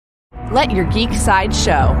Let your geek side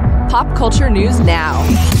show. Pop culture news now.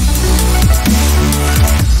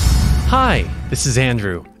 Hi, this is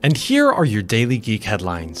Andrew, and here are your daily geek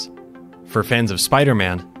headlines. For fans of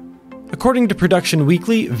Spider-Man, according to Production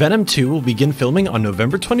Weekly, Venom 2 will begin filming on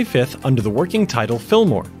November 25th under the working title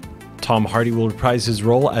Fillmore. Tom Hardy will reprise his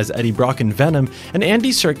role as Eddie Brock in Venom, and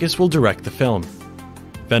Andy Serkis will direct the film.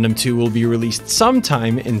 Venom 2 will be released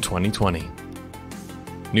sometime in 2020.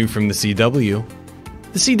 New from the CW.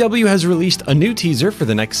 The CW has released a new teaser for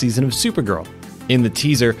the next season of Supergirl. In the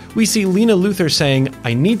teaser, we see Lena Luthor saying,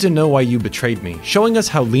 "I need to know why you betrayed me," showing us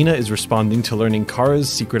how Lena is responding to learning Kara's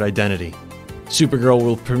secret identity. Supergirl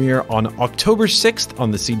will premiere on October 6th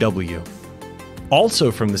on the CW.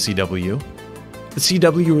 Also from the CW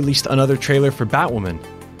released another trailer for Batwoman.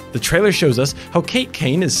 The trailer shows us how Kate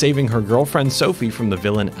Kane is saving her girlfriend Sophie from the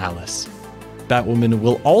villain Alice. Batwoman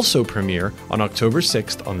will also premiere on October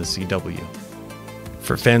 6th on the CW.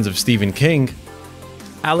 For fans of Stephen King,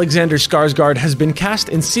 Alexander Skarsgård has been cast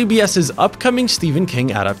in CBS's upcoming Stephen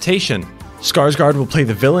King adaptation. Skarsgård will play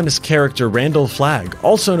the villainous character Randall Flagg,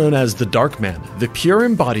 also known as the Dark Man, the pure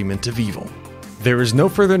embodiment of evil. There is no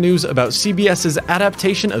further news about CBS's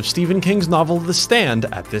adaptation of Stephen King's novel The Stand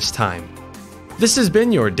at this time. This has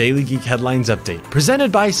been your Daily Geek Headlines Update,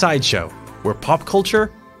 presented by Sideshow, where pop culture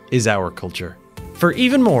is our culture. For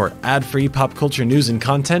even more ad-free pop culture news and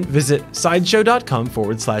content, visit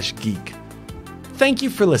sideshow.com/geek. Thank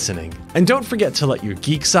you for listening, and don't forget to let your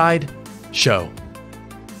geek side show.